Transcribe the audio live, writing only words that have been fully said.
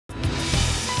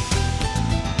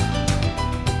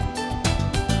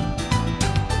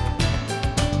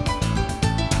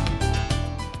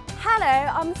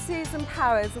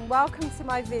Powers and welcome to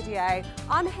my video.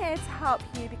 I'm here to help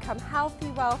you become healthy,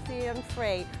 wealthy and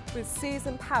free with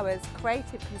Susan Powers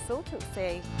Creative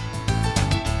Consultancy.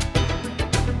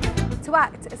 To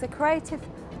act as a creative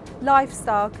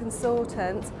lifestyle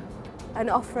consultant and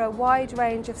offer a wide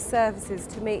range of services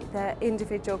to meet their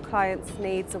individual clients'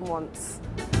 needs and wants.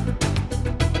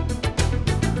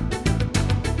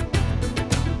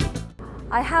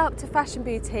 I helped a fashion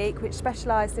boutique which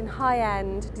specialised in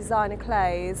high-end designer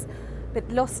clothes but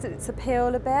lost its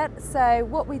appeal a bit. So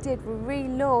what we did, we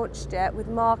relaunched it with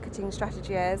marketing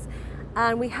strategies,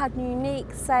 and we had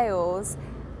unique sales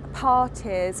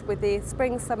parties with the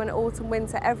spring, summer and autumn,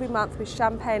 winter every month with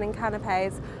champagne and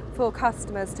canapes for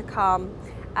customers to come,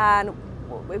 and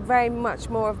very much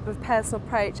more of a personal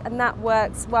approach, and that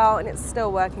works well and it's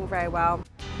still working very well.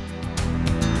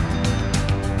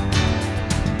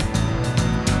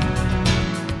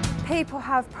 People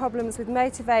have problems with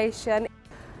motivation,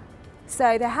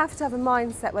 so they have to have a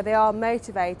mindset where they are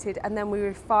motivated, and then we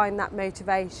refine that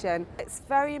motivation. It's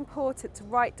very important to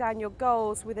write down your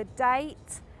goals with a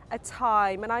date, a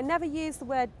time, and I never use the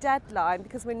word deadline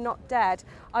because we're not dead.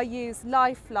 I use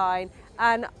lifeline,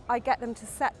 and I get them to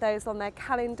set those on their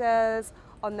calendars,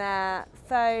 on their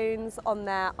phones, on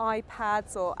their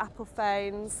iPads or Apple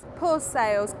phones. Poor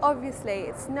sales, obviously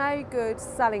it's no good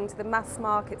selling to the mass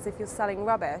markets if you're selling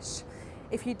rubbish.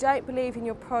 If you don't believe in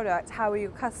your product, how are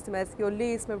your customers? You'll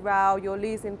lose morale, you'll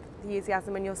lose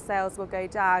enthusiasm and your sales will go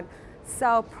down.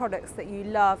 Sell products that you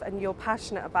love and you're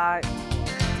passionate about.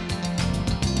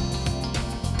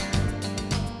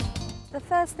 The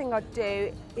first thing I'd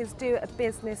do is do a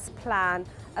business plan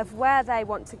of where they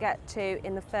want to get to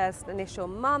in the first initial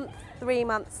month, 3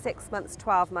 months, 6 months,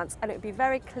 12 months, and it would be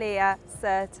very clear,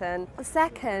 certain.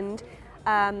 Second,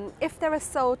 if they're a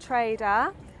sole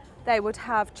trader, they would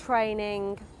have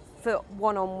training for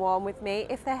one-on-one with me.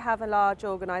 If they have a large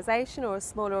organisation or a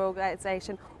smaller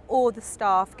organisation, all the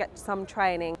staff get some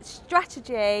training.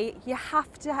 Strategy, you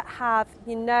have to have,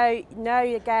 you know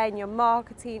again, your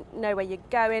marketing, know where you're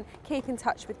going, keep in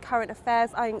touch with current affairs.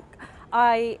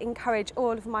 I encourage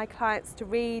all of my clients to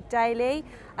read daily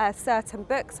certain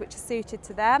books which are suited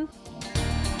to them.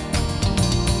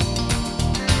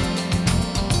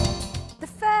 The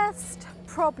first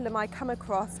problem I come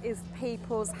across is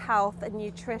people's health and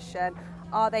nutrition.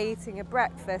 Are they eating a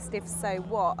breakfast? If so,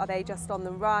 what? Are they just on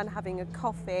the run, having a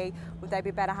coffee? Would they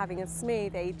be better having a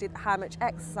smoothie? How much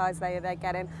exercise are they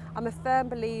getting? I'm a firm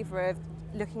believer of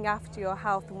looking after your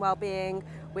health and well-being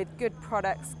with good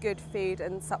products, good food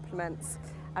and supplements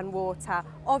and water.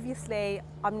 Obviously,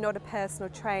 I'm not a personal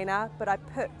trainer, but I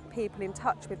put people in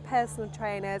touch with personal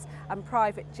trainers and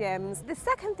private gyms. The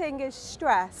second thing is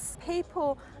stress.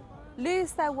 People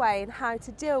lose their way in how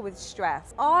to deal with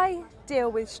stress. I deal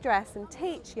with stress and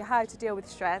teach you how to deal with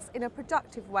stress in a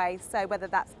productive way. So whether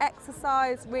that's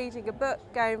exercise, reading a book,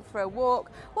 going for a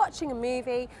walk, watching a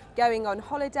movie, going on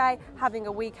holiday, having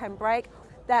a weekend break,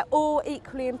 they're all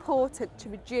equally important to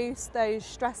reduce those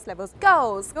stress levels.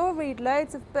 Goals. You'll read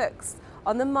loads of books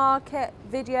on the market,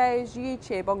 videos,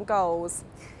 YouTube on goals.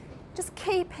 Just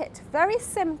keep it very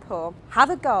simple. Have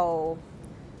a goal.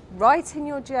 Write in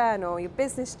your journal, your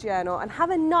business journal, and have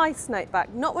a nice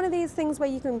notebook. Not one of these things where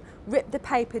you can rip the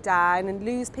paper down and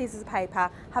lose pieces of paper.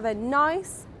 Have a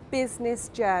nice business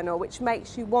journal which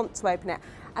makes you want to open it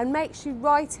and makes you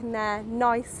write in there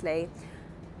nicely.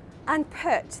 And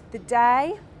put the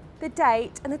day, the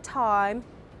date and the time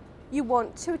you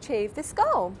want to achieve this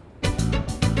goal.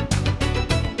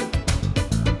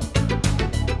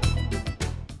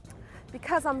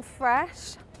 Because I'm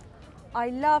fresh, I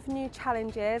love new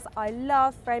challenges, I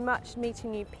love very much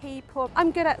meeting new people.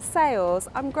 I'm good at sales,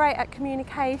 I'm great at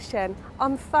communication,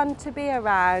 I'm fun to be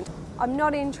around. I'm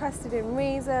not interested in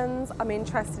reasons, I'm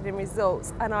interested in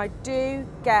results, and I do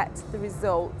get the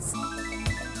results.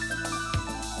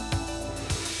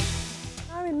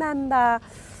 I remember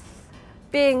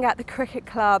being at the cricket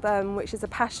club, which is a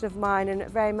passion of mine and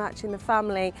very much in the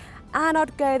family, and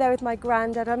I'd go there with my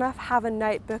granddad and I'd have a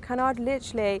notebook, and I'd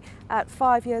literally at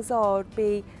 5 years old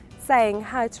be saying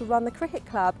how to run the cricket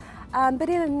club, but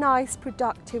in a nice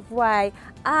productive way.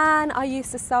 And I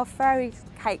used to sell fairy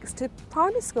cakes to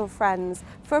primary school friends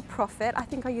for a profit. I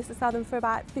think I used to sell them for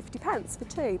about 50p for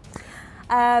two.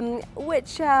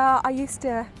 Which I used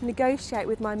to negotiate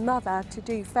with my mother to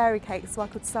do fairy cakes so I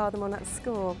could sell them on at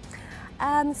school.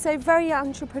 So very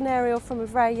entrepreneurial from a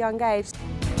very young age.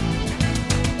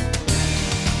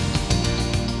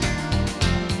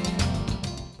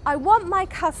 I want my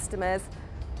customers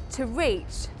to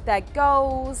reach their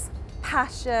goals,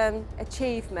 passion,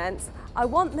 achievements. I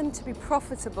want them to be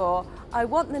profitable. I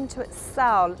want them to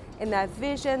excel in their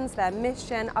visions, their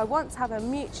mission. I want to have a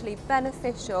mutually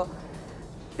beneficial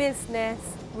business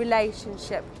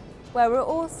relationship where we're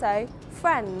also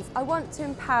friends. I want to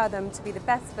empower them to be the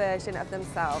best version of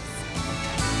themselves.